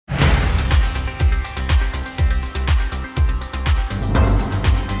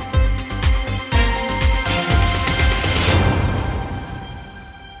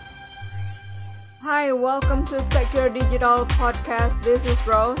Hi, welcome to Secure Digital Podcast. This is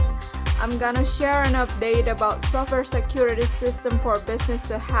Rose. I'm gonna share an update about software security system for business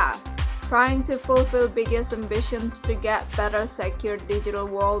to have, trying to fulfill biggest ambitions to get better secure digital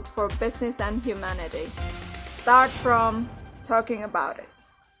world for business and humanity. Start from talking about it.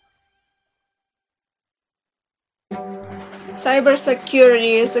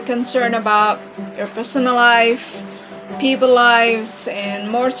 Cybersecurity is a concern about your personal life, people lives,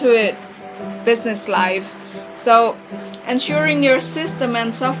 and more to it, business life. So ensuring your system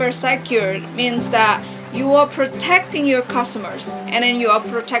and software secured means that you are protecting your customers, and then you are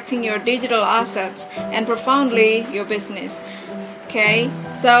protecting your digital assets and profoundly your business. Okay,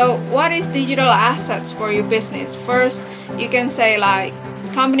 so what is digital assets for your business? First, you can say like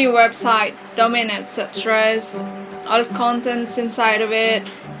company website, domain, etc. All contents inside of it,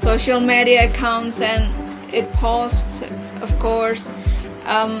 social media accounts and it posts, of course,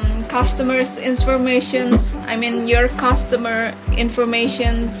 customers informations, your customer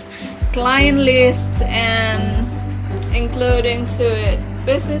informations, client list, and including to it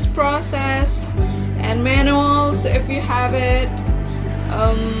business process and manuals if you have it,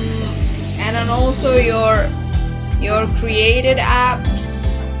 and then also your created apps,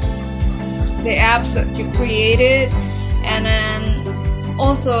 the apps that you created, and then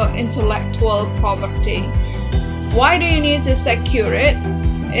also intellectual property. Why do you need to secure it?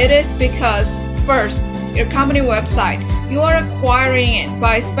 It is because first, your company website, you are acquiring it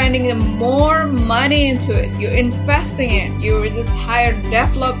by spending more money into it. You're investing it. You just hire a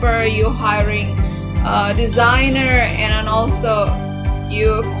developer, you're hiring a designer, and then also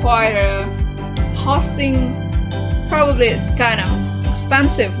you acquire hosting. Probably it's kind of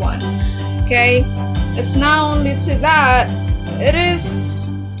expensive one. Okay, it's not only to that, it is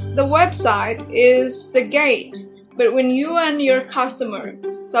the website is the gate. But when you and your customer,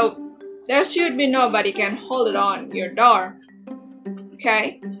 so there should be nobody can hold it on your door.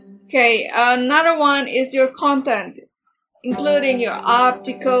 Okay, another one is your content, including your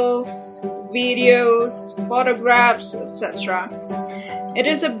articles, videos, photographs, etc. It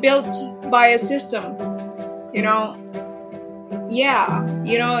is built by a system, you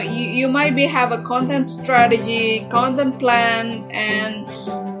might have a content strategy, content plan, and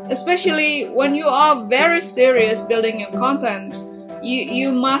especially when you are very serious building your content,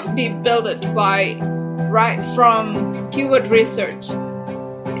 you must be built it by right from keyword research.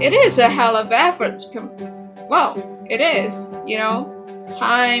 It is a hell of effort. It is,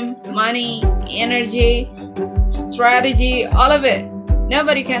 time, money, energy, strategy, all of it.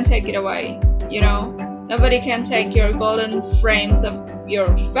 Nobody can take it away, Nobody can take your golden frames of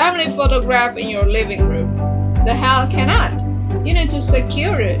your family photograph in your living room. The hell cannot. You need to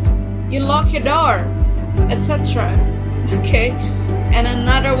secure it. You lock your door, etc. Okay. And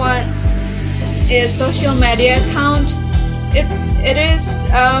another one is social media account. It is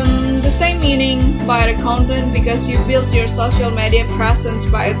the same meaning by the content, because you build your social media presence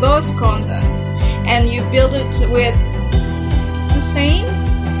by those contents, and you build it with the same,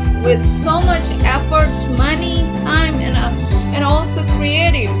 with so much effort, money, time, and also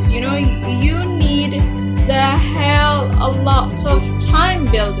creatives. You need the hell a lots of time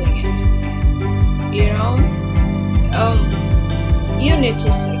building it. You need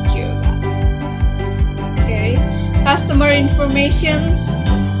to secure that. Okay, customer informations.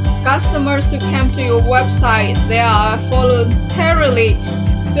 Customers who come to your website, they are voluntarily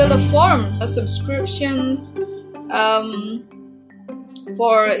fill the forms, subscriptions,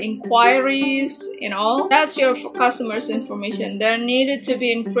 for inquiries and all. That's your customers' information. They needed to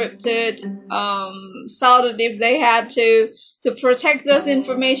be encrypted, salted if they had to protect those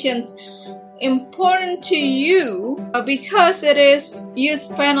informations. Important to you because it is, you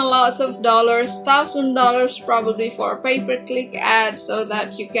spend a lot of dollars, $1,000 probably for pay-per-click ads, so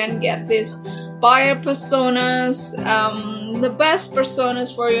that you can get these buyer personas, the best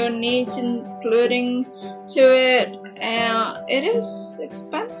personas for your needs, including to it. And it is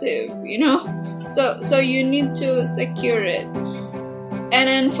expensive, so you need to secure it. And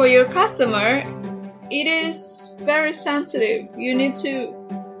then for your customer, it is very sensitive. You need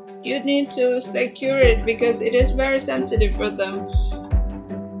to secure it because it is very sensitive for them.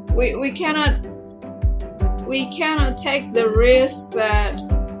 We cannot take the risk that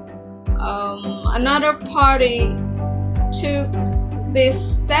another party took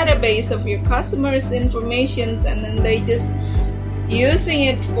this database of your customers' informations and then they just using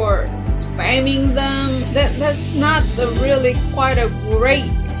it for spamming them. That's not really quite a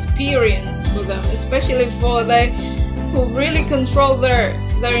great experience for them, especially for who really control their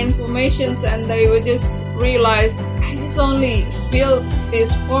informations, and they would just realize, I just only fill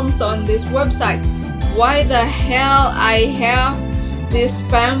these forms on these websites. why the hell I have this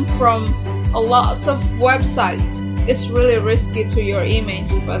spam from lots of websites. It's really risky to your image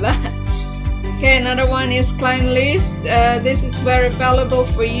for that. Okay, another one is client list. This is very valuable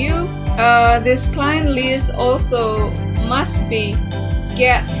for you. This client list also must be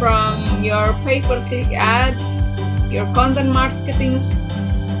get from your pay-per-click ads, your content marketing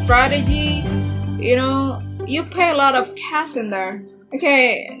strategy. You pay a lot of cash in there.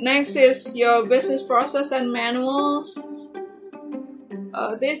 Okay, next is your business process and manuals.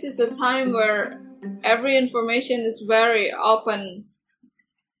 This is a time where every information is very open,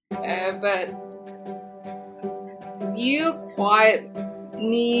 but you quite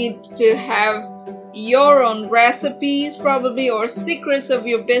need to have your own recipes probably, or secrets of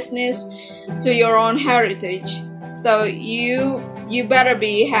your business to your own heritage. So you better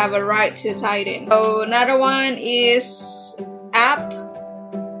have a right to tie it in. So another one is app.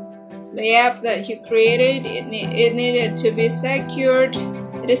 The app that you created, it needed to be secured.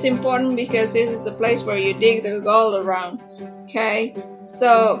 It is important because this is the place where you dig the gold around. Okay,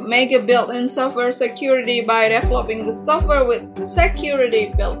 so make a built-in software security by developing the software with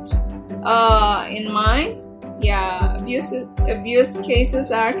security built in mind. Yeah, abuse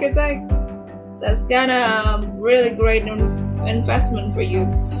cases architect. That's gonna really great investment for you.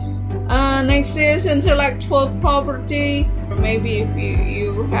 Next is intellectual property. Or maybe if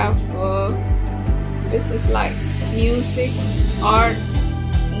you have business like music, arts,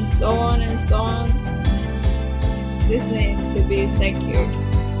 and so on and so on. This needs to be secured.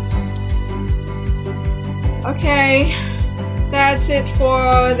 Okay, that's it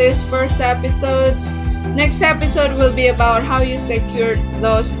for this first episode. Next episode will be about how you secure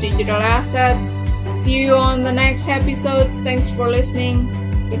those digital assets. See you on the next episodes. Thanks for listening.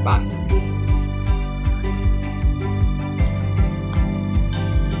 Goodbye.